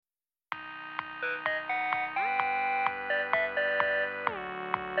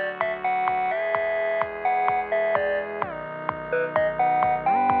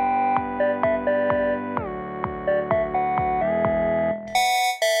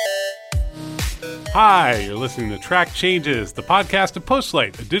Hi, you're listening to Track Changes, the podcast of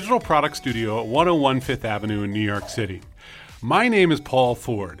Postlight, a digital product studio at 101 Fifth Avenue in New York City. My name is Paul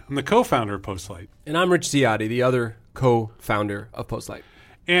Ford. I'm the co-founder of Postlight. And I'm Rich Ziadi, the other co-founder of Postlight.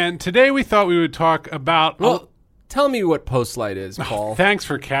 And today we thought we would talk about... Well, tell me what Postlight is, Paul. Thanks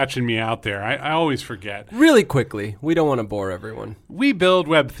for catching me out there. I always forget. Really quickly. We don't want to bore everyone. We build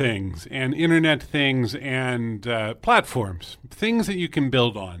web things and internet things and platforms, things that you can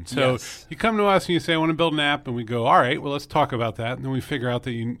build on. So You come to us and you say, I want to build an app, and we go, all right, well, let's talk about that. And then we figure out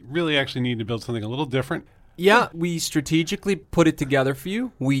that you really actually need to build something a little different. Yeah, we strategically put it together for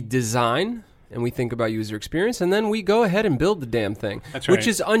you. We design and we think about user experience, and then we go ahead and build the damn thing. That's right. Which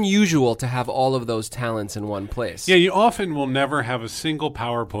is unusual to have all of those talents in one place. Yeah, you often will never have a single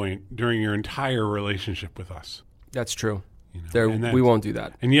PowerPoint during your entire relationship with us. That's true. You know, we won't do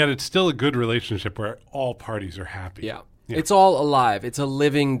that. And yet it's still a good relationship where all parties are happy. Yeah. It's all alive. It's a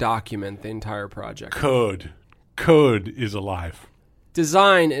living document, the entire project. Code is alive.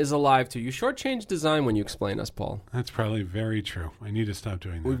 Design is alive, too. You shortchange design when you explain us, Paul. That's probably very true. I need to stop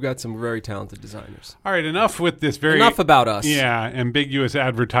doing that. We've got some very talented designers. All right, enough with this Enough about us. Yeah, ambiguous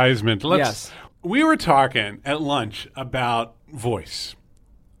advertisement. Yes. We were talking at lunch about voice.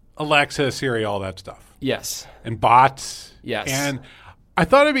 Alexa, Siri, all that stuff. Yes. And bots. Yes. And I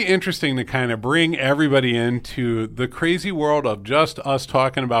thought it'd be interesting to kind of bring everybody into the crazy world of just us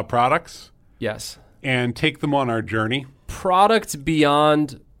talking about products. Yes. And take them on our journey. Product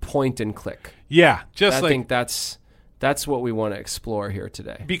beyond point and click. Yeah, I think that's what we want to explore here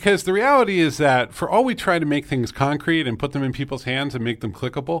today. Because the reality is that for all we try to make things concrete and put them in people's hands and make them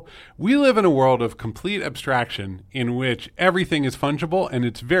clickable, we live in a world of complete abstraction in which everything is fungible and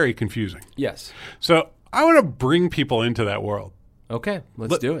it's very confusing. Yes. So I want to bring people into that world. Okay,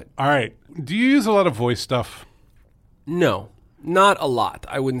 let's do it. All right. Do you use a lot of voice stuff? No. Not a lot.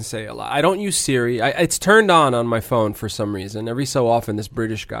 I wouldn't say a lot. I don't use Siri. It's turned on my phone for some reason. Every so often, this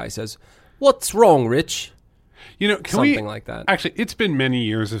British guy says, "What's wrong, Rich?" You know, something like that. Actually, it's been many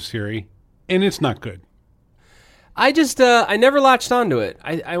years of Siri, and it's not good. I just I never latched onto it.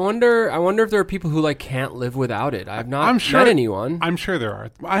 I wonder if there are people who can't live without it. I've not met anyone. I'm sure there are.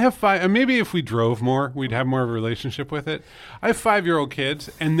 I have 5. Maybe if we drove more, we'd have more of a relationship with it. I have 5-year-old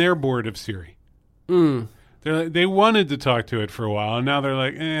kids, and they're bored of Siri. They wanted to talk to it for a while, and now they're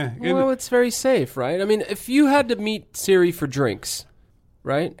like, Well, it's very safe, right? I mean, if you had to meet Siri for drinks,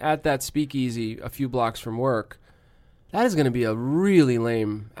 right, at that speakeasy a few blocks from work, that is going to be a really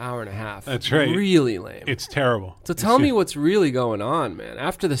lame hour and a half. That's right. Really lame. It's terrible. So tell me what's really going on, man.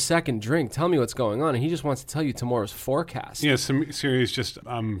 After the second drink, tell me what's going on. And he just wants to tell you tomorrow's forecast. Yeah, Siri is just...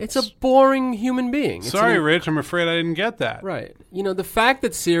 it's a boring human being. Sorry, Rich. I'm afraid I didn't get that. Right. You know, the fact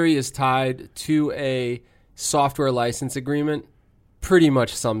that Siri is tied to a software license agreement pretty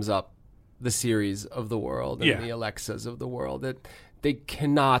much sums up the Siris of the world and the Alexas of the world. That they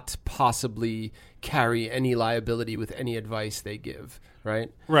cannot possibly carry any liability with any advice they give, right?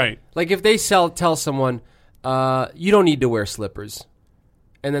 Right. Like if they tell someone, you don't need to wear slippers,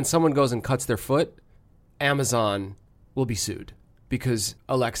 and then someone goes and cuts their foot, Amazon will be sued because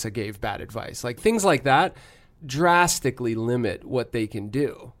Alexa gave bad advice. Like things like that drastically limit what they can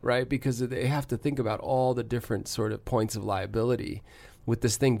do, right? Because they have to think about all the different sort of points of liability with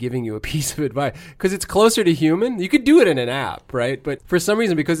this thing giving you a piece of advice. Because it's closer to human. You could do it in an app, right? But for some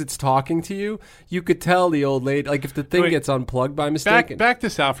reason, because it's talking to you, you could tell the old lady, like if the thing gets unplugged by mistake. Back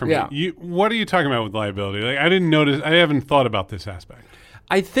this out for me. What are you talking about with liability? Like I didn't notice. I haven't thought about this aspect.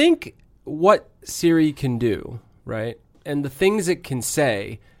 I think what Siri can do, right, and the things it can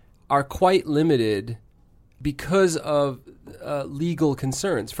say are quite limited because of legal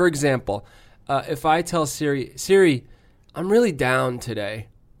concerns. For example, if I tell Siri, I'm really down today.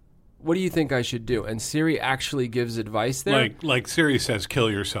 What do you think I should do? And Siri actually gives advice there. Like Siri says, kill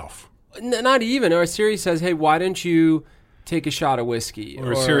yourself. Not even. Or Siri says, hey, why don't you take a shot of whiskey?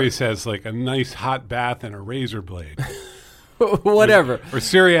 Or Siri says, like, a nice hot bath and a razor blade. Whatever. Or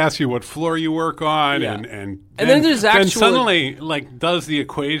Siri asks you what floor you work on, and then there's actual... Then suddenly, does the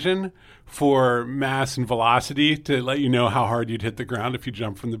equation for mass and velocity to let you know how hard you'd hit the ground if you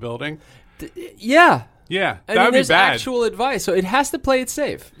jump from the building. Yeah. Yeah, that would be there's bad. Actual advice. So it has to play it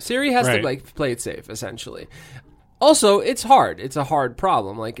safe. Siri has to play it safe, essentially. Also, it's hard. It's a hard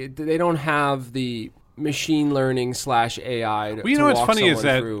problem. They don't have the machine learning / AI to you know what's walk funny is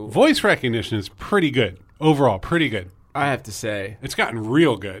that through. Voice recognition is pretty good. Overall, pretty good. I have to say. It's gotten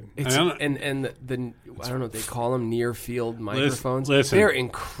real good. It's, and the I don't know what they call them, near field microphones. Listen, they're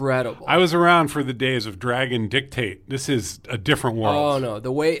incredible. I was around for the days of Dragon Dictate. This is a different world. Oh, no.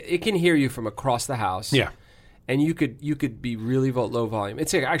 The way it can hear you from across the house. Yeah. and you could be really low volume.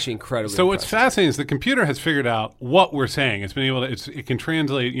 It's actually incredibly. So what's impressive. fascinating is the computer has figured out what we're saying. It's been able to. It can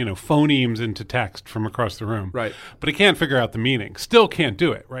translate phonemes into text from across the room. Right. But it can't figure out the meaning. Still can't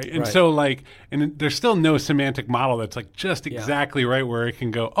do it. Right. And Right. so and there's still no semantic model that's like just exactly right where it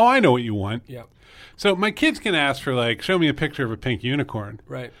can go. Oh, I know what you want. Yeah. So my kids can ask for show me a picture of a pink unicorn.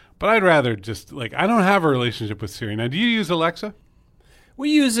 Right. But I'd rather just I don't have a relationship with Siri. Now, do you use Alexa? We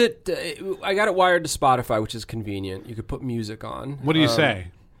use it. I got it wired to Spotify, which is convenient. You could put music on. What do you say?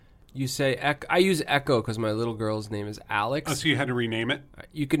 You say I use Echo because my little girl's name is Alex. Oh, so you had to rename it?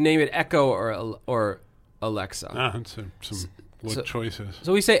 You could name it Echo or Alexa. That's some good choices.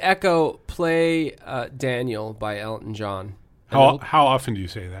 So we say Echo, play Daniel by Elton John. How often do you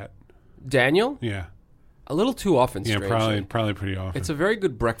say that? Daniel? Yeah. A little too often, Yeah, strangely. probably pretty often. It's a very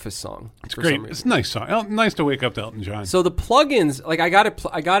good breakfast song. It's for great. some reason. It's a nice song. Nice to wake up to Elton John. So the plugins, I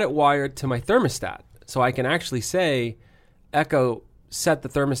got it wired to my thermostat, so I can actually say, Echo, set the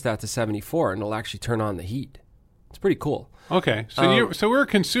thermostat to 74, and it'll actually turn on the heat. It's pretty cool. Okay, so we're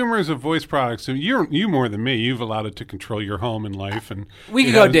consumers of voice products. So you more than me. You've allowed it to control your home and life, and We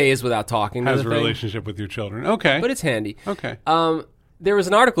could go days without talking. Has to a the thing, relationship with your children. Okay, but it's handy. okay. There was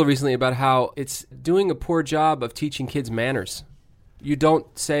an article recently about how it's doing a poor job of teaching kids manners. You don't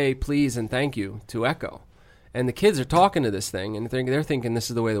say please and thank you to Echo. And the kids are talking to this thing, and they're thinking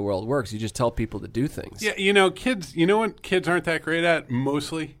this is the way the world works. You just tell people to do things. Yeah, kids. You know what kids aren't that great at?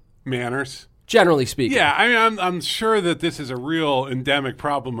 Mostly manners. Generally speaking. Yeah, I mean, I'm sure that this is a real endemic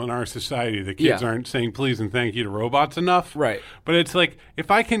problem in our society. The kids aren't saying please and thank you to robots enough. Right. But it's if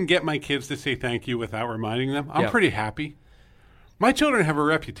I can get my kids to say thank you without reminding them, I'm pretty happy. My children have a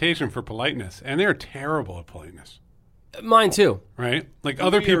reputation for politeness, and they're terrible at politeness. Mine too. Right?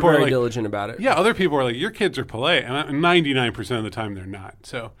 Other You're people are very diligent about it. Yeah, other people are your kids are polite, and 99% of the time they're not.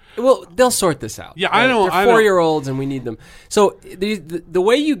 So, well, they'll sort this out. Yeah, I know. They're 4-year-olds, and we need them. So the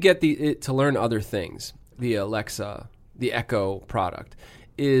way you get it to learn other things, the Alexa, the Echo product,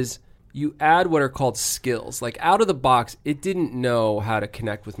 is you add what are called skills. Out of the box, it didn't know how to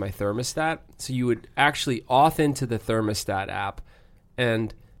connect with my thermostat, so you would actually auth into the thermostat app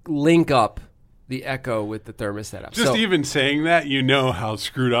and link up the Echo with the thermostat app. Just even saying that, how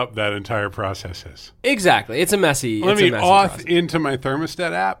screwed up that entire process is. Exactly. It's a messy Let me auth process. into my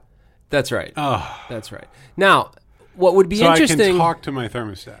thermostat app. That's right. Oh. That's right. Now, what would be so interesting... I can talk to my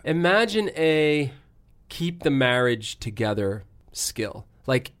thermostat. Imagine a keep the marriage together skill.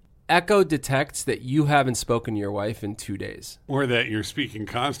 Echo detects that you haven't spoken to your wife in 2 days. Or that you're speaking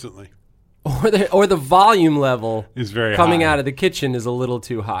constantly. Or the volume level is very coming high. out of the kitchen is a little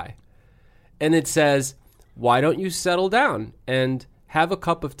too high. And it says, why don't you settle down and have a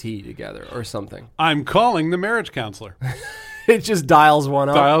cup of tea together or something? I'm calling the marriage counselor. It just dials one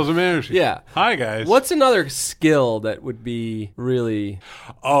up. Dials a marriage. Yeah. Hi, guys. What's another skill that would be really...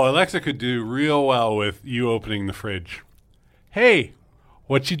 Oh, Alexa could do real well with you opening the fridge. Hey,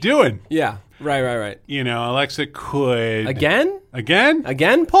 what you doing? Yeah, right. Alexa could... Again?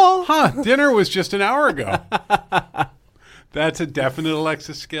 Again, Paul? Dinner was just an hour ago. That's a definite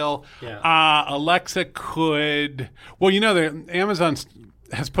Alexa skill. Yeah. Alexa could... Well, Amazon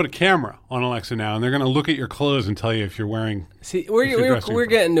has put a camera on Alexa now, and they're going to look at your clothes and tell you if you're wearing... See, we're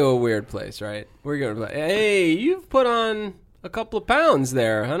getting to a weird place, right? We're going to hey, you've put on a couple of pounds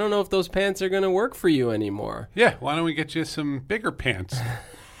there. I don't know if those pants are going to work for you anymore. Yeah, why don't we get you some bigger pants?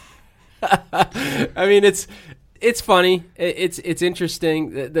 I mean, it's funny. It's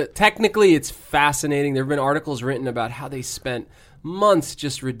interesting. Technically, it's fascinating. There have been articles written about how they spent months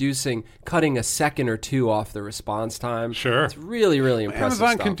just cutting a second or two off the response time. Sure. It's really, really impressive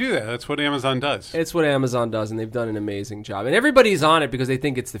Amazon stuff. can do that. That's what Amazon does. It's what Amazon does, and they've done an amazing job. And everybody's on it because they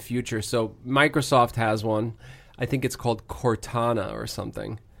think it's the future. So Microsoft has one. I think it's called Cortana or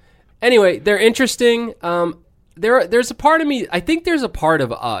something. Anyway, they're interesting. There's a part of me, I think there's a part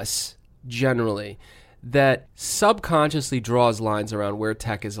of us, generally, that subconsciously draws lines around where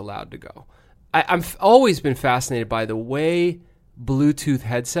tech is allowed to go. I've always been fascinated by the way Bluetooth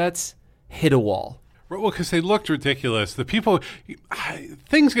headsets hit a wall. Well, because they looked ridiculous.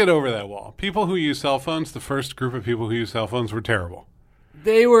 Things get over that wall. People who use cell phones, the first group of people who use cell phones were terrible.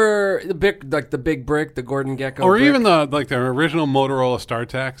 They were the big brick, the Gordon Gekko or brick. even the original Motorola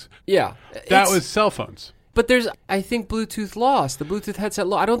StarTACs. Yeah. That was cell phones. But I think Bluetooth lost. The Bluetooth headset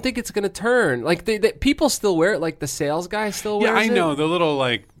lost. I don't think it's going to turn. People still wear it. The sales guy still wears it. Yeah, I know. The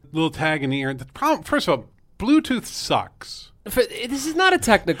little tag in the ear. The problem, first of all, Bluetooth sucks. This is not a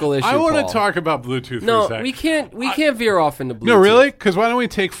technical issue. I want Paul. to talk about Bluetooth No, for a sec. we can't veer off into Bluetooth. No, really? Because why don't we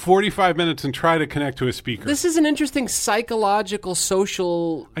take 45 minutes and try to connect to a speaker? This is an interesting psychological,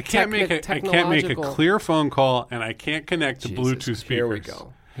 social. I can't make a clear phone call, and I can't connect to Bluetooth speakers.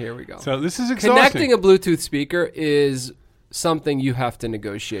 Here we go. So this is exhausting. Connecting a Bluetooth speaker is something you have to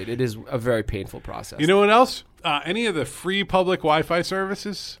negotiate. It is a very painful process. You know what else? Any of the free public Wi-Fi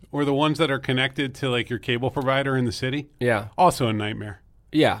services, or the ones that are connected to like your cable provider in the city, Yeah. also a nightmare.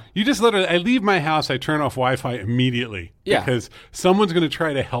 Yeah. You just literally, I leave my house, I turn off Wi-Fi immediately. Yeah. Because someone's going to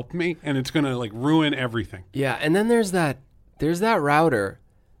try to help me, and it's going to like ruin everything. Yeah, and then there's that router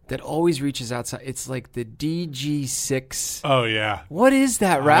that always reaches outside. It's like the DG6. Oh yeah. What is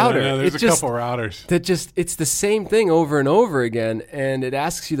that router? There's a couple routers. It's the same thing over and over again, and it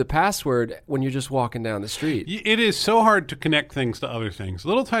asks you the password when you're just walking down the street. It is so hard to connect things to other things.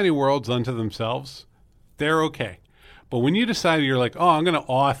 Little tiny worlds unto themselves, they're okay. But when you decide you're like, oh, I'm going to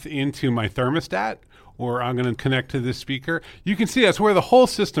auth into my thermostat, or I'm going to connect to this speaker, you can see that's where the whole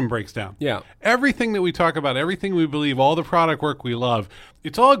system breaks down. Yeah. Everything that we talk about, everything we believe, all the product work we love,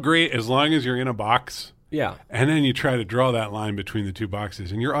 it's all great as long as you're in a box. Yeah. And then you try to draw that line between the two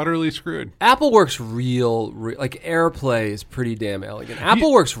boxes, and you're utterly screwed. Apple works like AirPlay is pretty damn elegant.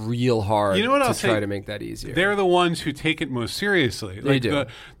 Apple works real hard to try to make that easier. They're the ones who take it most seriously. They do.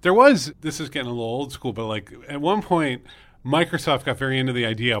 This is getting a little old school, but like at one point, Microsoft got very into the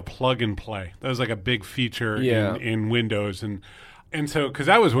idea of plug and play. That was like a big feature in Windows. And so, because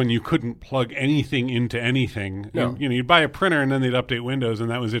that was when you couldn't plug anything into anything. No. You'd buy a printer and then they'd update Windows, and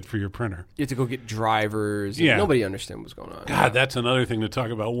that was it for your printer. You have to go get drivers. Yeah. Nobody understands what's going on. God, that's another thing to talk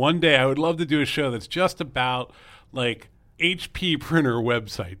about. One day I would love to do a show that's just about like HP printer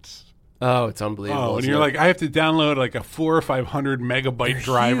websites. Oh, it's unbelievable. Oh, and you're like, I have to download like a 400 or 500 megabyte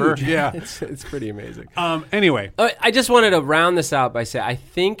driver. Huge. Yeah. it's pretty amazing. Anyway. I just wanted to round this out by saying I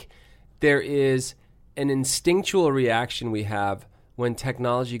think there is an instinctual reaction we have when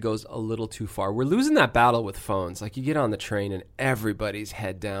technology goes a little too far. We're losing that battle with phones. Like you get on the train and everybody's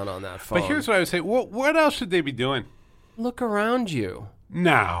head down on that phone. But here's what I would say. What else should they be doing? Look around you.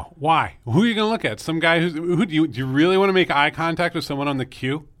 No. Why? Who are you going to look at? Some guy who do you really want to make eye contact with someone on the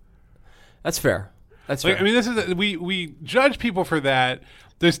queue? That's fair. That's fair. I mean, this is we judge people for that.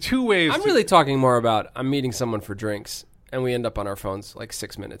 There's two ways. I'm really talking more about I'm meeting someone for drinks and we end up on our phones like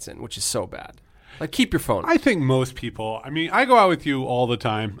 6 minutes in, which is so bad. Like, keep your phone. I think most people, I mean, I go out with you all the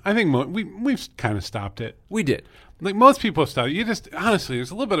time. I think we've kind of stopped it. We did. Like, most people stop. You just, honestly,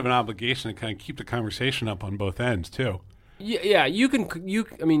 there's a little bit of an obligation to kind of keep the conversation up on both ends, too. Yeah,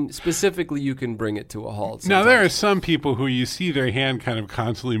 I mean, specifically, you can bring it to a halt. Now, there are some people who you see their hand kind of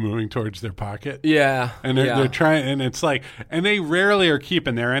constantly moving towards their pocket. Yeah. And they're trying, and it's like, and they rarely are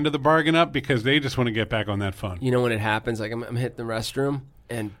keeping their end of the bargain up because they just want to get back on that phone. You know, when it happens, like I'm hitting the restroom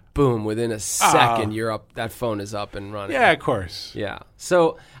and boom, within a second, you're up. That phone is up and running. Yeah, of course. Yeah.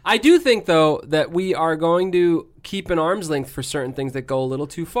 So I do think, though, that we are going to keep an arm's length for certain things that go a little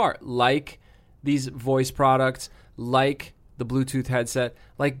too far, like these voice products, like the Bluetooth headset,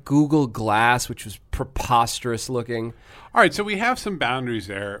 like Google Glass, which was preposterous looking. All right, so we have some boundaries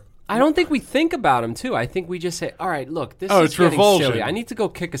there. I don't think we think about them, too. I think we just say, all right, look, this is it's getting revulsion. silly. I need to go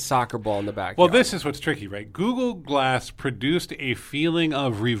kick a soccer ball in the backyard. Well, this is what's tricky, right? Google Glass produced a feeling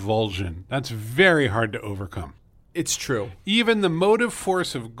of revulsion. That's very hard to overcome. It's true. Even the motive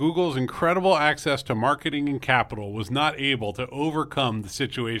force of Google's incredible access to marketing and capital was not able to overcome the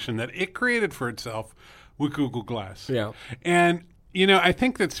situation that it created for itself with Google Glass. Yeah. And, you know, I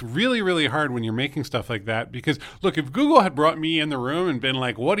think that's really, really hard when you're making stuff like that because, look, if Google had brought me in the room and been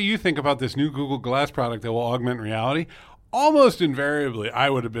like, what do you think about this new Google Glass product that will augment reality? Almost invariably, I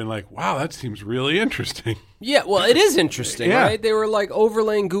would have been like, wow, that seems really interesting. Yeah, well, it is interesting, Yeah. right? They were like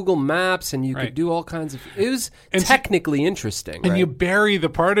overlaying Google Maps and you could do all kinds of... It was technically interesting, And right? you bury the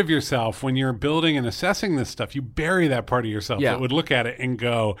part of yourself when you're building and assessing this stuff. You bury that part of yourself that would look at it and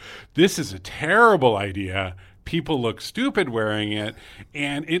go, this is a terrible idea. People look stupid wearing it,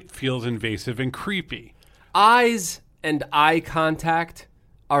 and it feels invasive and creepy. Eyes and eye contact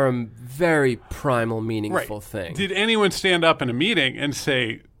are a very primal, meaningful thing. Did anyone stand up in a meeting and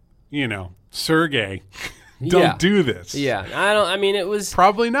say, you know, Sergey, don't do this? Yeah, I mean, it was...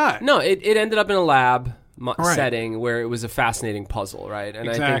 Probably not. No, it ended up in a lab setting where it was a fascinating puzzle, right? And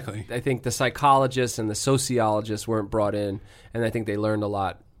Exactly. I think the psychologists and the sociologists weren't brought in, and I think they learned a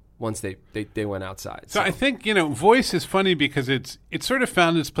lot once they went outside. So I think, you know, voice is funny because it's sort of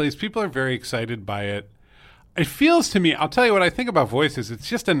found its place. People are very excited by it. It feels to me, I'll tell you what I think about voices. It's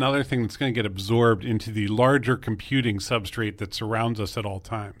just another thing that's going to get absorbed into the larger computing substrate that surrounds us at all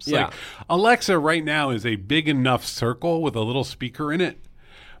times. Yeah. Like Alexa right now is a big enough circle with a little speaker in it,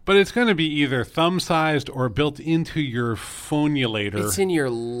 but it's going to be either thumb-sized or built into your phonulator. It's in your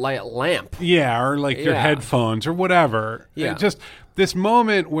lamp. Yeah, or like your headphones or whatever. Yeah. Just this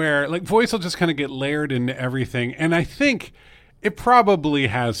moment where like voice will just kind of get layered into everything. And I think it probably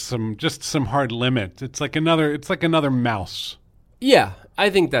has some hard limit. It's like another mouse. Yeah,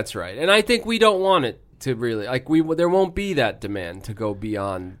 I think that's right. And I think we don't want it to really, like, there won't be that demand to go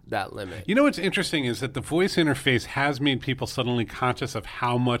beyond that limit. You know what's interesting is that the voice interface has made people suddenly conscious of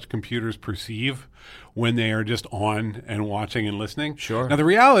how much computers perceive when they are just on and watching and listening. Sure. Now, the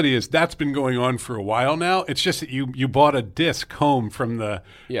reality is that's been going on for a while now. It's just that you bought a disc home from the,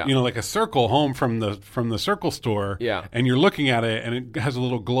 like a circle home from the Circle store. Yeah. And you're looking at it and it has a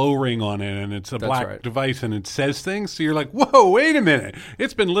little glow ring on it and it's a black device and it says things. So you're like, whoa, wait a minute.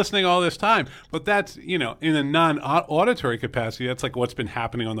 It's been listening all this time. But that's, in a non-auditory capacity, that's like what's been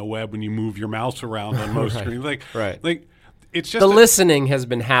happening on the web when you move your mouse around on most screens. Like, it's just the listening has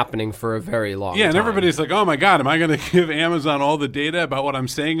been happening for a very long time. Yeah, and everybody's like, oh my God, am I going to give Amazon all the data about what I'm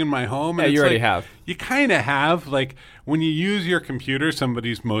saying in my home? And you already have. You kind of have. Like, when you use your computer,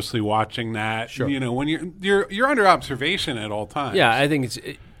 somebody's mostly watching that. Sure. When you're under observation at all times. Yeah, I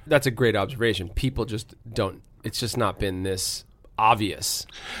think that's a great observation. People just don't, it's just not been this obvious.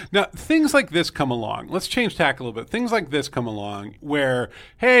 Now, things like this come along. Let's change tack a little bit. Things like this come along where,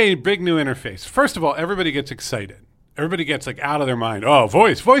 hey, big new interface. First of all, everybody gets excited. Everybody gets like out of their mind. Oh,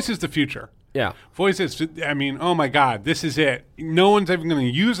 voice is the future. Yeah. Voice is, oh my God, this is it. No one's ever going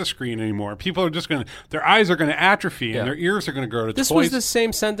to use a screen anymore. People are just their eyes are going to atrophy and their ears are going to grow to This twice. was the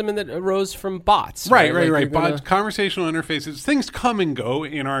same sentiment that arose from bots. Right. Like conversational interfaces, things come and go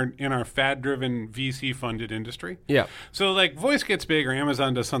in our fad-driven VC-funded industry. Yeah. So like voice gets big or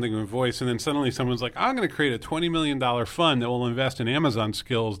Amazon does something with voice and then suddenly someone's like, I'm going to create a $20 million fund that will invest in Amazon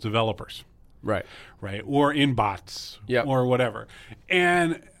skills developers. Right. Or in bots, yep. or whatever.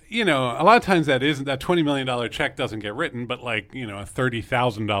 And, a lot of times that $20 million check doesn't get written, but like, a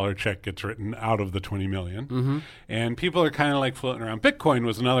 $30,000 check gets written out of the $20 million. Mm-hmm. And people are kind of like floating around. Bitcoin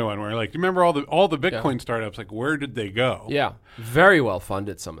was another one where like, you remember all the Bitcoin startups, like where did they go? Yeah. Very well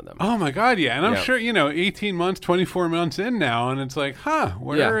funded, some of them. Oh my God, yeah. And I'm sure, 18 months, 24 months in now, and it's like,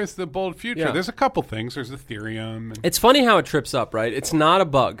 where is the bold future? Yeah. There's a couple things. There's Ethereum. It's funny how it trips up, right? It's not a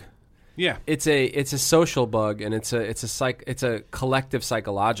bug. Yeah, it's a social bug, and it's a collective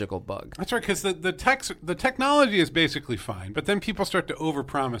psychological bug. That's right, because the technology is basically fine, but then people start to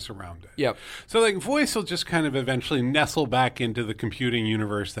overpromise around it. Yep. So like voice will just kind of eventually nestle back into the computing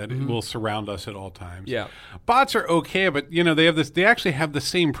universe that will surround us at all times. Yeah. Bots are okay, but they have this. They actually have the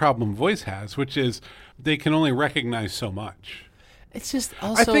same problem voice has, which is they can only recognize so much. It's just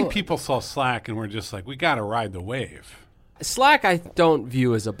also. I think people saw Slack and were just like, we got to ride the wave. Slack, I don't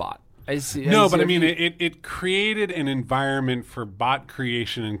view as a bot. It created an environment for bot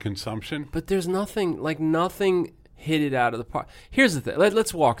creation and consumption. But there's nothing hit it out of the park. Here's the thing.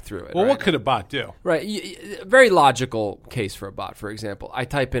 Let's walk through it. Well, what could a bot do? Right. Very logical case for a bot, for example. I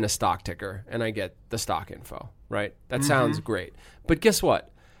type in a stock ticker and I get the stock info, right? That sounds great. But guess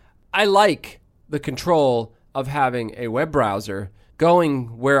what? I like the control of having a web browser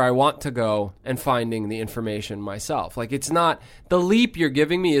going where I want to go and finding the information myself. Like, it's not, the leap you're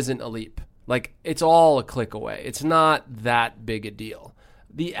giving me isn't a leap. Like, it's all a click away. It's not that big a deal.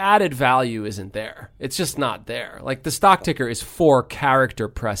 The added value isn't there. It's just not there. Like, the stock ticker is 4 character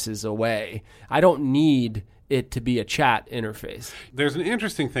presses away. I don't need it to be a chat interface. There's an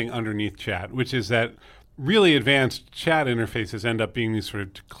interesting thing underneath chat, which is that really advanced chat interfaces end up being these sort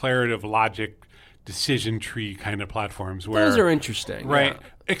of declarative logic decision tree kind of platforms where those are interesting, right? Yeah.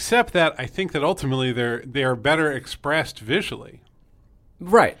 Except that I think that ultimately they are better expressed visually.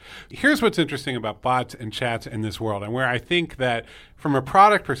 Right. Here's what's interesting about bots and chats in this world, and where I think that from a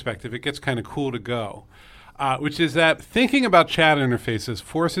product perspective, it gets kind of cool to go. Which is that thinking about chat interfaces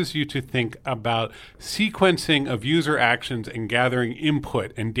forces you to think about sequencing of user actions and gathering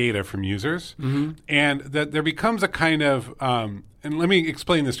input and data from users. Mm-hmm. And that there becomes a kind of, and let me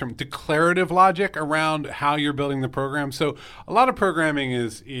explain this term, declarative logic around how you're building the program. So a lot of programming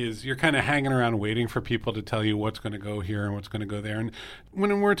is you're kind of hanging around waiting for people to tell you what's going to go here and what's going to go there. And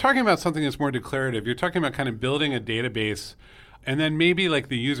when we're talking about something that's more declarative, you're talking about kind of building a database. And then maybe like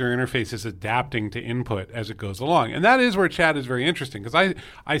the user interface is adapting to input as it goes along. And that is where chat is very interesting because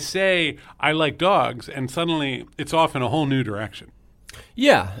I say I like dogs and suddenly it's off in a whole new direction.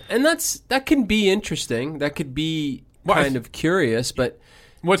 Yeah, and that can be interesting. That could be kind of curious, but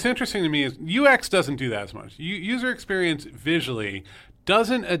What's interesting to me is UX doesn't do that as much. User experience visually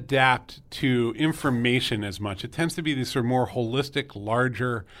doesn't adapt to information as much. It tends to be these sort of more holistic,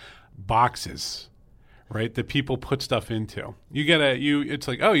 larger boxes, right, that people put stuff into. It's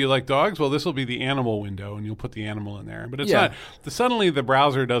like, oh, you like dogs? Well, this will be the animal window, and you'll put the animal in there. But it's not. Suddenly the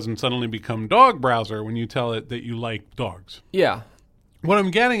browser doesn't suddenly become dog browser when you tell it that you like dogs. Yeah. What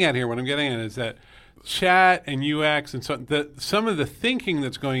I'm getting at is that chat and UX and some of the thinking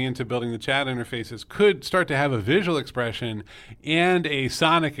that's going into building the chat interfaces could start to have a visual expression and a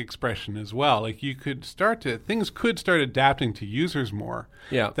sonic expression as well. Like things could start adapting to users more.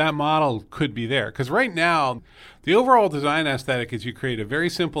 Yeah. That model could be there. Because right now, the overall design aesthetic is you create a very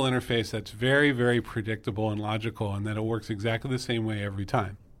simple interface that's very, very predictable and logical, and that it works exactly the same way every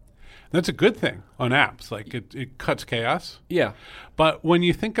time. That's a good thing on apps. Like it cuts chaos. Yeah. But when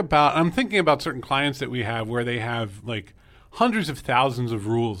you think about, I'm thinking about certain clients that we have where they have like hundreds of thousands of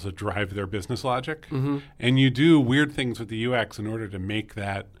rules that drive their business logic. Mm-hmm. And you do weird things with the UX in order to make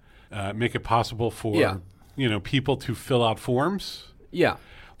that, make it possible for, people to fill out forms. Yeah.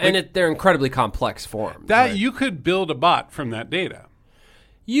 And they're incredibly complex forms. You could build a bot from that data.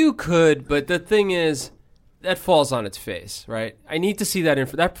 You could, but the thing is, that falls on its face, right? I need to see that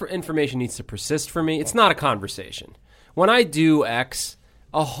information needs to persist for me. It's not a conversation. When I do X,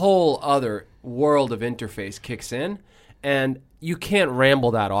 a whole other world of interface kicks in, and you can't ramble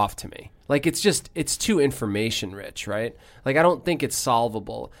that off to me. Like, it's too information rich, right? Like, I don't think it's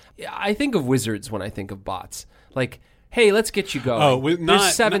solvable. I think of wizards when I think of bots. Like, hey, let's get you going.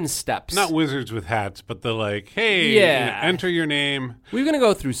 There's 7 steps. Not wizards with hats, but the like, hey, enter your name. We're going to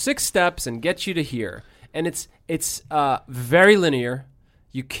go through 6 steps and get you to here. And it's very linear.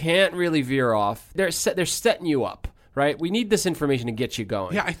 You can't really veer off. They're setting you up, right? We need this information to get you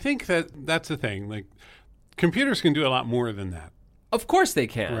going. Yeah, I think that's the thing. Like, computers can do a lot more than that. Of course they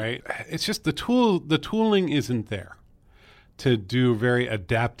can. Right? It's just the tooling isn't there to do very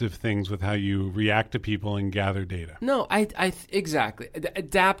adaptive things with how you react to people and gather data. No, exactly.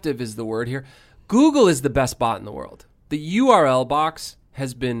 Adaptive is the word here. Google is the best bot in the world. The URL box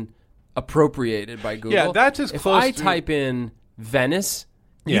has been appropriated by Google. Yeah, that's as close. If I type in Venice,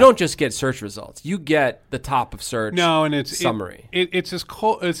 you don't just get search results. You get the top of search. No, and it's summary. It's as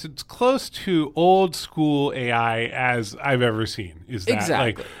close to old school AI as I've ever seen. Is that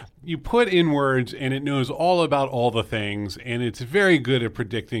exactly? Like, you put in words and it knows all about all the things, and it's very good at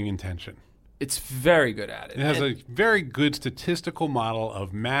predicting intention. It's very good at it. It has a very good statistical model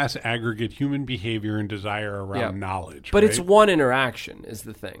of mass aggregate human behavior and desire around knowledge. But it's one interaction is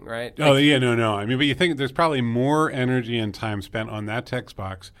the thing, right? No. I mean, but you think there's probably more energy and time spent on that text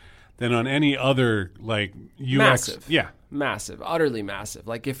box than on any other, like, UX. Massive. Yeah. Massive. Utterly massive.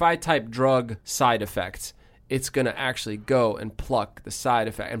 Like, if I type drug side effects, it's going to actually go and pluck the side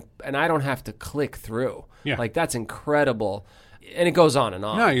effect. And I don't have to click through. Yeah. Like, that's incredible. And it goes on and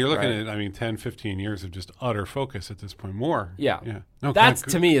on. No, you're looking at, 10, 15 years of just utter focus at this point. More. Yeah. No, that's,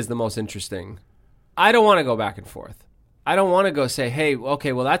 to me, is the most interesting. I don't want to go back and forth. I don't want to go say, hey,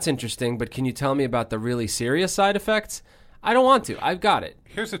 okay, well, that's interesting, but can you tell me about the really serious side effects? I don't want to. I've got it.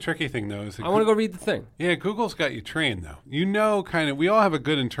 Here's the tricky thing, though. Is I want to go read the thing. Yeah, Google's got you trained, though. We all have a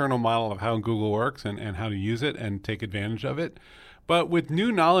good internal model of how Google works and how to use it and take advantage of it. But with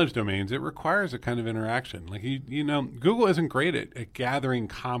new knowledge domains, it requires a kind of interaction. Like, Google isn't great at gathering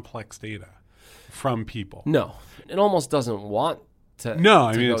complex data from people. No. It almost doesn't want to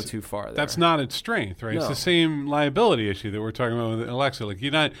go too far there. That's not its strength, right? No. It's the same liability issue that we're talking about with Alexa. Like,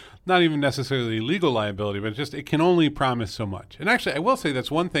 not even necessarily legal liability, but it can only promise so much. And actually, I will say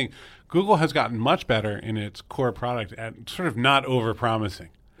that's one thing. Google has gotten much better in its core product at sort of not over-promising.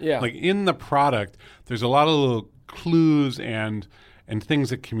 Yeah. Like, in the product, there's a lot of little clues and things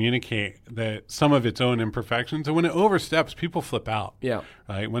that communicate that some of its own imperfections. And when it oversteps, people flip out. Yeah.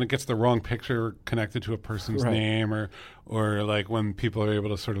 Right? When it gets the wrong picture connected to a person's name or like when people are able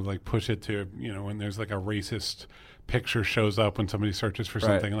to sort of like push it to, when there's like a racist picture shows up when somebody searches for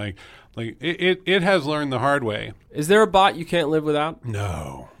something. Like it has learned the hard way. Is there a bot you can't live without?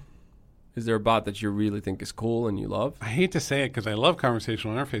 No. Is there a bot that you really think is cool and you love? I hate to say it because I love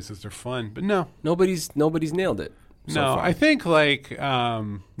conversational interfaces. They're fun, but no. Nobody's nailed it. No, I think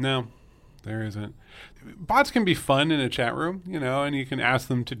no, there isn't. Bots can be fun in a chat room, and you can ask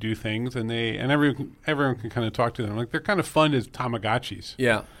them to do things, and everyone can kind of talk to them. Like, they're kind of fun as Tamagotchis.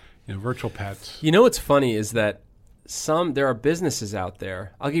 Yeah, virtual pets. What's funny is that there are businesses out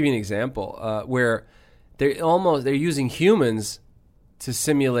there. I'll give you an example where they're using humans to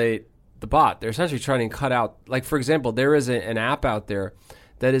simulate the bot. They're essentially trying to cut out. Like, for example, there is an app out there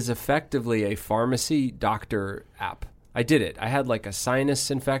that is effectively a pharmacy doctor app. I did it. I had like a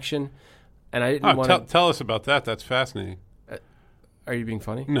sinus infection, and I didn't want to. Tell us about that. That's fascinating. Are you being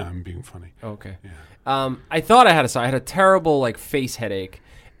funny? No, I'm being funny. Okay. Yeah. I thought I had I had a terrible like face headache,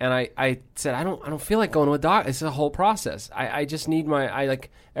 and I said I don't feel like going to a doctor. It's a whole process. I just need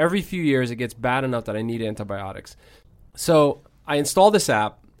every few years it gets bad enough that I need antibiotics. So I installed this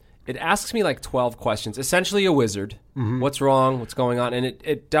app. It asks me like 12 questions, essentially a wizard. Mm-hmm. What's wrong? What's going on? And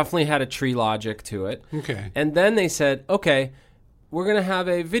it definitely had a tree logic to it. Okay. And then they said, okay, we're going to have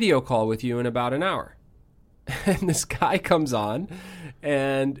a video call with you in about an hour. And this guy comes on,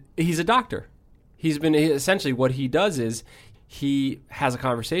 and he's a doctor. Essentially what he does is he has a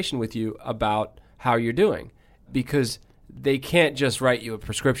conversation with you about how you're doing, because they can't just write you a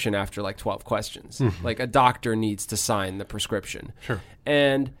prescription after like 12 questions. Mm-hmm. Like a doctor needs to sign the prescription. Sure.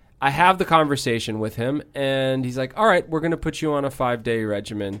 And I have the conversation with him, and he's like, all right, we're going to put you on a 5-day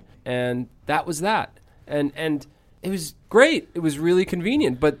regimen. And that was that. And it was great. It was really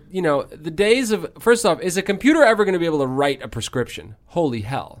convenient. But, the days of, first off, is a computer ever going to be able to write a prescription? Holy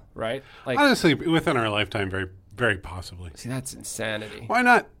hell, right? Like, honestly, within our lifetime, very, very possibly. See, that's insanity. Why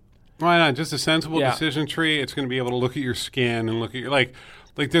not? Why not? Just a sensible decision tree. It's going to be able to look at your skin and look at your, like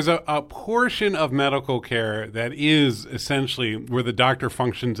there's a portion of medical care that is essentially where the doctor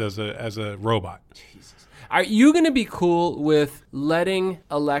functions as a robot. Jesus. Are you going to be cool with letting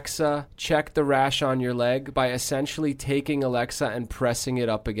Alexa check the rash on your leg by essentially taking Alexa and pressing it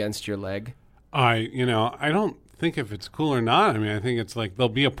up against your leg? I don't think if it's cool or not. I mean, I think it's like there'll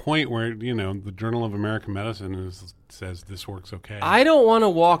be a point where, the Journal of American Medicine says this works okay. I don't want to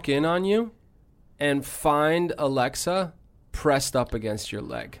walk in on you and find Alexa pressed up against your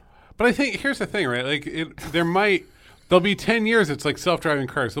leg. But I think here's the thing, right? Like there'll be 10 years. It's like self-driving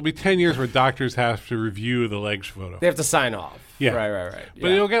cars. There'll be 10 years where doctors have to review the leg photo. They have to sign off. Yeah. Right.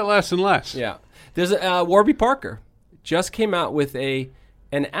 But it'll get less and less. Yeah. There's Warby Parker just came out with an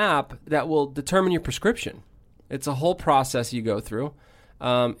app that will determine your prescription. It's a whole process you go through.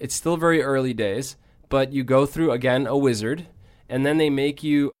 It's still very early days, but you go through, again, a wizard, and then they make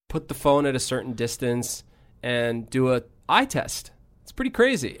you put the phone at a certain distance and do a eye test. It's pretty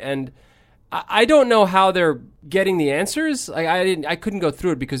crazy. And I don't know how they're getting the answers. I couldn't go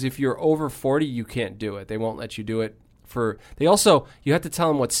through it because if you're over 40, you can't do it. They won't let you do it. You have to tell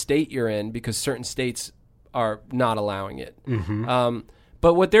them what state you're in because certain states are not allowing it. Mm-hmm.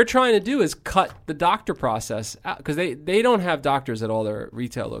 But what they're trying to do is cut the doctor process out because they don't have doctors at all their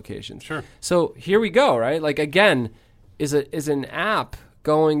retail locations. Sure. So here we go, right? Like, again, is an app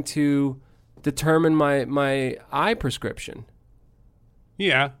going to determine my eye prescription?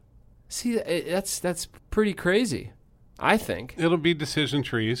 Yeah. See, that's pretty crazy, I think. It'll be decision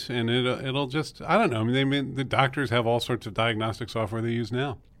trees, and it'll just, I don't know. I mean, the doctors have all sorts of diagnostic software they use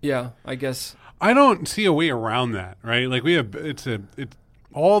now. Yeah, I guess. I don't see a way around that, right? Like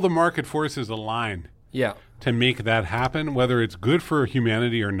all the market forces align to make that happen, whether it's good for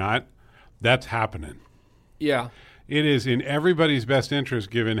humanity or not. That's happening. Yeah. It is in everybody's best interest,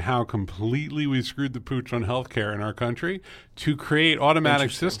 given how completely we screwed the pooch on healthcare in our country, to create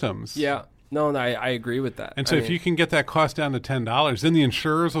automatic systems. Yeah. No, I agree with that. And so if you can get that cost down to $10, then the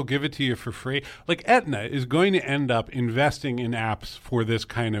insurers will give it to you for free. Like Aetna is going to end up investing in apps for this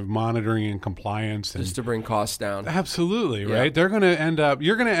kind of monitoring and compliance. Just to bring costs down. Absolutely, right? They're going to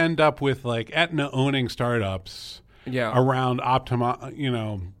you're going to end up with like Aetna owning startups around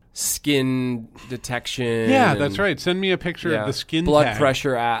skin detection. Yeah, that's right. Send me a picture of the skin blood tag.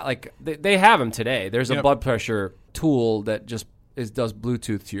 pressure. Like they have them today. There's a blood pressure tool that just does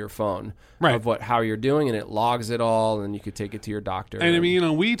Bluetooth to your phone of how you're doing, and it logs it all, and you could take it to your doctor. And I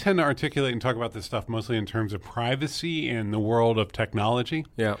mean, we tend to articulate and talk about this stuff mostly in terms of privacy in the world of technology.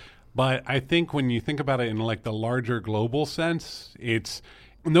 Yeah. But I think when you think about it in like the larger global sense, it's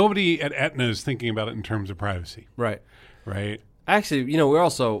nobody at Aetna is thinking about it in terms of privacy. Right. Right. Actually,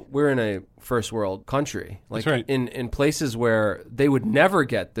 we're in a first world country. Like That's right. in places where they would never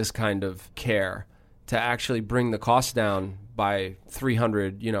get this kind of care to actually bring the cost down by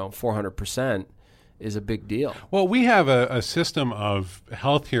 300, 400% is a big deal. Well, we have a system of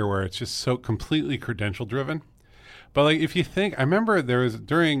health here where it's just so completely credential driven. But like if you think, I remember there was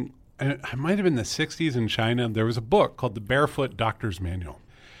it might have been the 60s in China, there was a book called The Barefoot Doctor's Manual.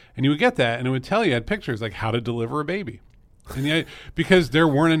 And you would get that and it would tell you, it had pictures like how to deliver a baby. And because there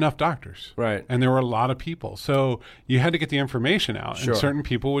weren't enough doctors. Right. And there were a lot of people. So you had to get the information out. Sure. And certain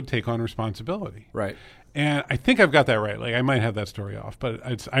people would take on responsibility. Right. And I think I've got that right. Like I might have that story off. But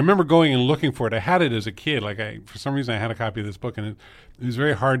I remember going and looking for it. I had it as a kid. Like for some reason I had a copy of this book. And it was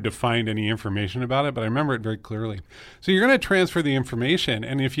very hard to find any information about it. But I remember it very clearly. So you're going to transfer the information.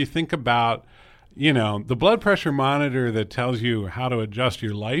 And if you think about the blood pressure monitor that tells you how to adjust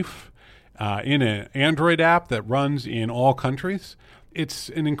your life in an Android app that runs in all countries, it's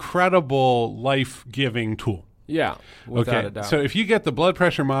an incredible life-giving tool. Yeah, without a doubt. So if you get the blood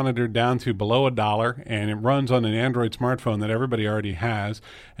pressure monitor down to below $1 and it runs on an Android smartphone that everybody already has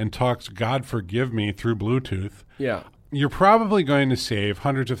and talks God forgive me through Bluetooth, you're probably going to save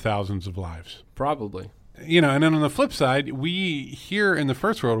hundreds of thousands of lives. Probably. And then on the flip side, we here in the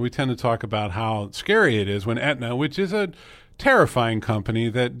first world, we tend to talk about how scary it is when Aetna, which is a terrifying company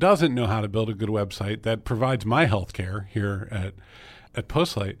that doesn't know how to build a good website that provides my health care here at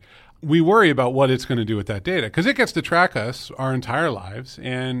Postlight, we worry about what it's going to do with that data because it gets to track us our entire lives,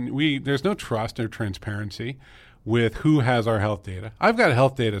 and there's no trust or transparency with who has our health data. I've got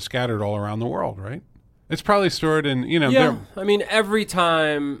health data scattered all around the world, right? It's probably stored in, Yeah, I mean, every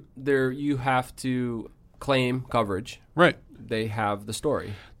time you have to claim coverage, right? They have the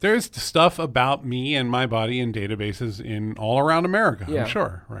story. There's stuff about me and my body in databases in all around America, I'm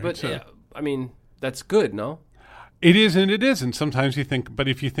sure, right? But, I mean, that's good, no? It is and it isn't. Sometimes you think, but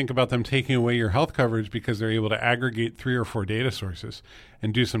if you think about them taking away your health coverage because they're able to aggregate 3 or 4 data sources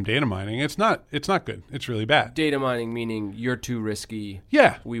and do some data mining, it's not good. It's really bad. Data mining meaning you're too risky.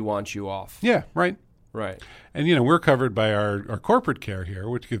 Yeah. We want you off. Yeah, right. Right. And, we're covered by our corporate care here,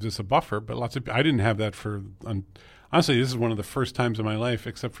 which gives us a buffer, but I didn't have that honestly, this is one of the first times in my life,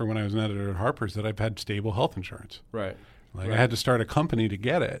 except for when I was an editor at Harper's, that I've had stable health insurance. Right. I had to start a company to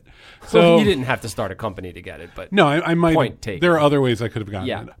get it. So you didn't have to start a company to get it, but no, I might. Point taken. There are other ways I could have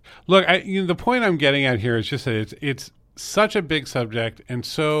gotten it. Look, the point I'm getting at here is just that it's such a big subject, and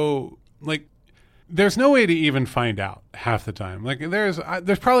so there's no way to even find out half the time.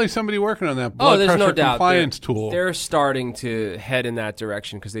 There's probably somebody working on that blood pressure compliance tool. They're starting to head in that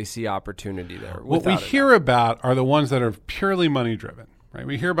direction because they see opportunity there. What we hear about are the ones that are purely money driven. Right,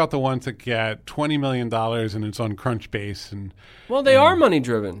 we hear about the ones that get $20 million and it's on Crunchbase, they are money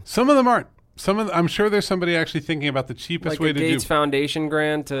driven. Some of them aren't. I'm sure there's somebody actually thinking about the cheapest way to do. Like the Gates Foundation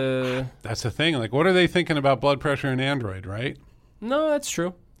grant. That's the thing. What are they thinking about blood pressure and Android? Right? No, that's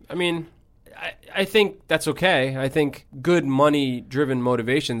true. I mean, I think that's okay. I think good money-driven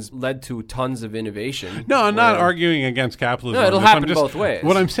motivations led to tons of innovation. No, I'm not arguing against capitalism. No, it'll happen both ways.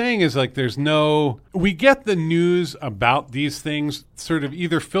 What I'm saying is we get the news about these things sort of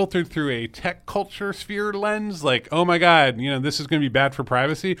either filtered through a tech culture sphere lens, oh my God, this is going to be bad for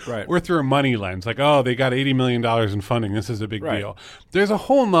privacy, right, or through a money lens, they got $80 million in funding. This is a big deal. There's a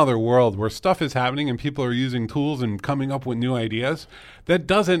whole nother world where stuff is happening and people are using tools and coming up with new ideas that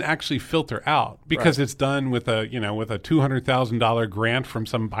doesn't actually filter out because it's done with a $200,000 grant from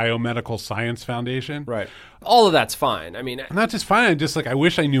some biomedical science foundation. Right. All of that's fine. I mean, not just fine. I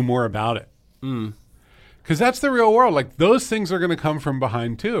wish I knew more about it. Because that's the real world. Those things are going to come from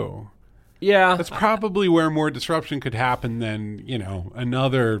behind too. Yeah. That's probably where more disruption could happen than,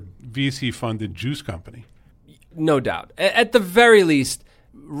 another VC funded juice company. No doubt. At the very least,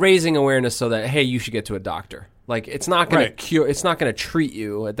 raising awareness so that, hey, you should get to a doctor. It's not going to cure, it's not going to treat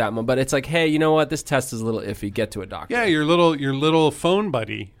you at that moment, but it's hey, you know what? This test is a little iffy. Get to a doctor. Yeah, your little phone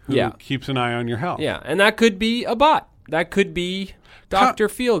buddy who keeps an eye on your health. Yeah, and that could be a bot. That could be Dr.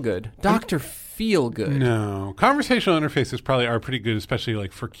 Feelgood. Dr. Feelgood. No. Conversational interfaces probably are pretty good, especially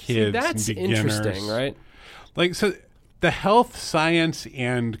for kids that's and beginners. Interesting, right? So the health, science,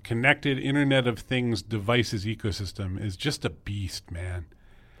 and connected Internet of Things devices ecosystem is just a beast, man.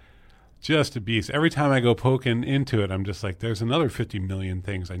 Just a beast. Every time I go poking into it, I'm just there's another 50 million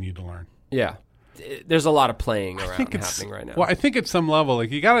things I need to learn. Yeah. There's a lot of playing around happening right now. Well, I think at some level,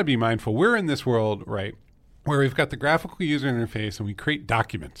 you got to be mindful. We're in this world, right, where we've got the graphical user interface and we create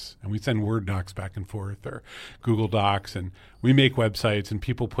documents and we send Word docs back and forth or Google Docs and we make websites and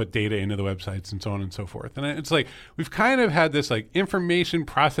people put data into the websites and so on and so forth. And it's we've kind of had this information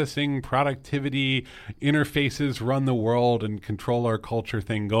processing, productivity, interfaces run the world and control our culture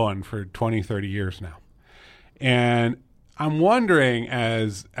thing going for 20, 30 years now. And I'm wondering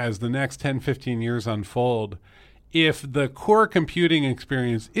as the next 10, 15 years unfold, if the core computing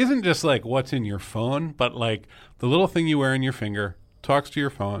experience isn't just what's in your phone, but the little thing you wear in your finger, talks to your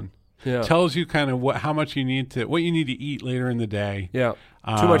phone, tells you kind of how much you need to, what you need to eat later in the day. Yeah.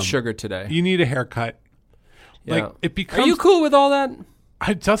 Too much sugar today. You need a haircut. Yeah. It becomes. Are you cool with all that?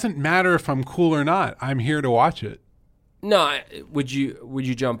 It doesn't matter if I'm cool or not. I'm here to watch it. No, would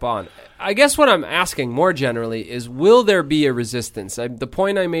you jump on? I guess what I'm asking more generally is, will there be a resistance? The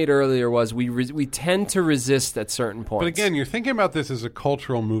point I made earlier was we tend to resist at certain points. But again, you're thinking about this as a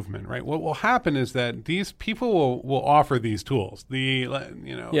cultural movement, right? What will happen is that these people will offer these tools, the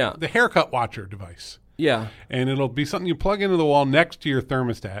haircut watcher device. Yeah. And it'll be something you plug into the wall next to your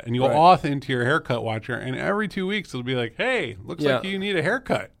thermostat, and you'll auth into your haircut watcher, and every 2 weeks it'll be like, hey, looks like you need a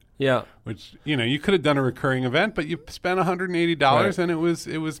haircut. Yeah. Which, you could have done a recurring event, but you spent $180 and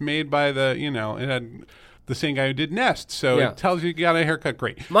it was made by the, it had the same guy who did Nest. So it tells you got a haircut.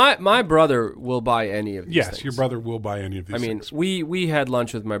 Great. My brother will buy any of these things. Your brother will buy any of these things. We had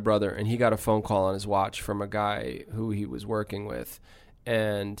lunch with my brother, and he got a phone call on his watch from a guy who he was working with.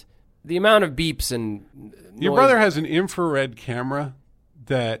 And the amount of beeps and Your brother has an infrared camera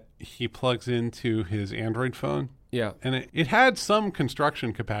that he plugs into his Android phone. Yeah. And it had some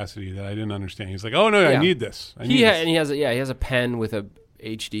construction capacity that I didn't understand. He's like, oh, no, I need this. And he has a pen with a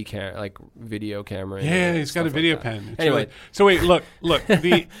HD video camera. Yeah, he's got a video pen. It's anyway. Really, so wait, look.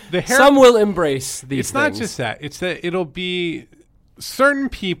 The hair. Some will embrace these things. It's not just that. It's that it'll be certain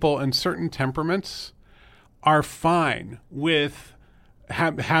people and certain temperaments are fine with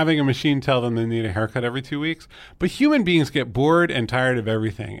having a machine tell them they need a haircut every 2 weeks. But human beings get bored and tired of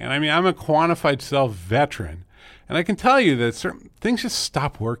everything. And I mean, I'm a quantified self veteran. And I can tell you that certain things just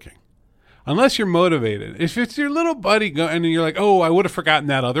stop working unless you're motivated. If it's your little buddy and you're like, oh, I would have forgotten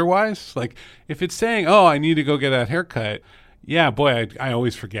that otherwise. Like if it's saying, oh, I need to go get that haircut. Yeah, boy, I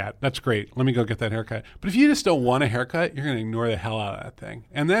always forget. That's great. Let me go get that haircut. But if you just don't want a haircut, you're going to ignore the hell out of that thing.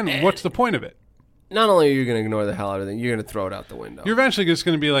 And then what's the point of it? Not only are you going to ignore the hell out of it, you're going to throw it out the window. You're eventually just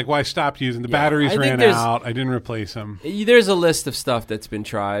going to be like, well, I stopped using. The batteries ran out. I didn't replace them. There's a list of stuff that's been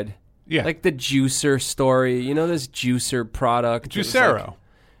tried. Yeah. Like the juicer story. You know this juicer product? Juicero.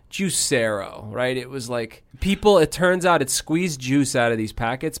 Juicero, right? It was like it turns out it squeezed juice out of these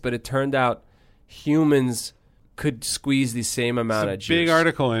packets, but it turned out humans could squeeze the same amount of juice. Big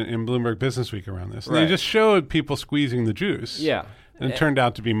article in Bloomberg Business Week around this. And they just showed people squeezing the juice. Yeah. And it turned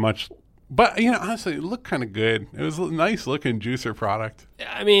out to be much... But, honestly, it looked kind of good. It was a nice-looking juicer product.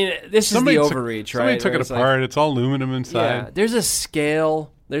 I mean, this is the overreach, right? Somebody took it apart. It's all aluminum inside. Yeah, there's a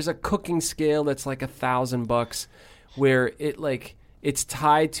scale. There's a cooking scale that's like $1,000 where it's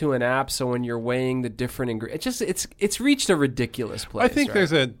tied to an app, so when you're weighing the different ingredients, it's reached a ridiculous place. I think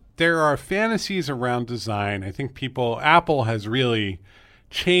there are fantasies around design. I think Apple has really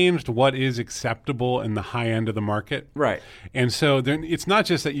changed what is acceptable in the high end of the market. Right. And so it's not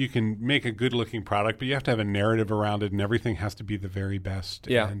just that you can make a good-looking product, but you have to have a narrative around it, and everything has to be the very best.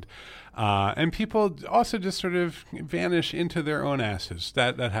 Yeah. And people also just sort of vanish into their own asses.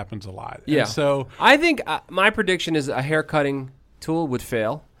 That happens a lot. Yeah. And so I think my prediction is a hair cutting tool would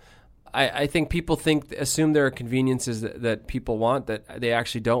fail. I think people assume there are conveniences that people want that they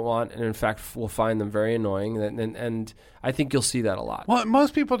actually don't want, and in fact will find them very annoying. And I think you'll see that a lot. Well,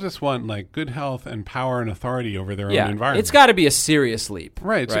 most people just want like good health and power and authority over their own environment. It's got to be a serious leap.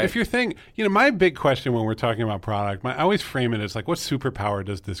 Right. So if you're thinking, my big question when we're talking about product, I always frame it as like, what superpower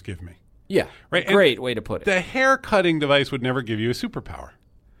does this give me? Yeah. Right. Great way to put it. The hair cutting device would never give you a superpower.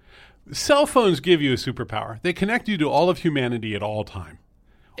 Cell phones give you a superpower. They connect you to all of humanity at all time.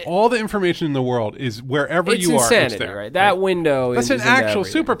 All the information in the world is wherever you are. It's insanity, right? That window That's is an actual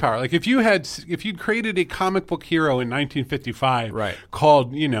everything. superpower. Like if you'd created a comic book hero in 1955 right.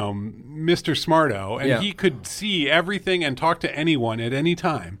 called, Mr. Smarto, and he could see everything and talk to anyone at any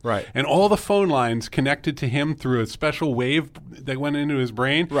time. Right. And all the phone lines connected to him through a special wave that went into his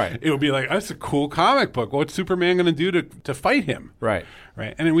brain. Right. It would be like, that's a cool comic book. What's Superman going to do to fight him? Right.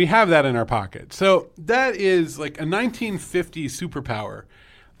 Right. And we have that in our pocket. So that is like a 1950s superpower.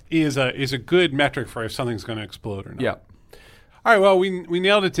 Is a good metric for if something's going to explode or not. Yeah. All right. Well, we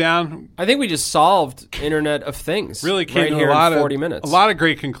nailed it down. I think we just solved Internet of Things. Really came right to here a lot in 40 of minutes. A lot of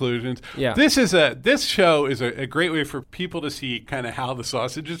great conclusions. Yeah. This show is a great way for people to see kind of how the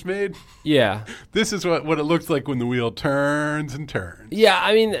sausage is made. Yeah. This is what it looks like when the wheel turns and turns. Yeah.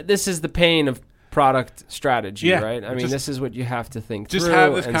 I mean, this is the pain of product strategy, right? I mean, just, this is what you have to think through. Just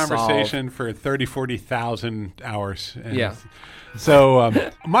have this conversation solve. for 30, 40,000 hours. Yeah.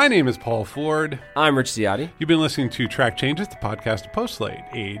 So my name is Paul Ford. I'm Rich Ziadi. You've been listening to Track Changes, the podcast of Postslate,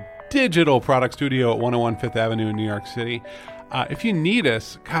 a digital product studio at 101 Fifth Avenue in New York City. If you need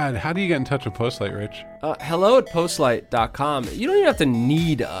us, God, how do you get in touch with Postlight, Rich? Hello@postlight.com. You don't even have to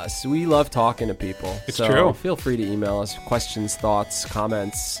need us. We love talking to people. It's true. Feel free to email us questions, thoughts,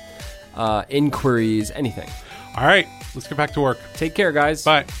 comments, inquiries, anything. All right, let's get back to work. Take care, guys.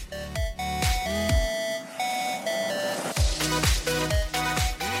 Bye.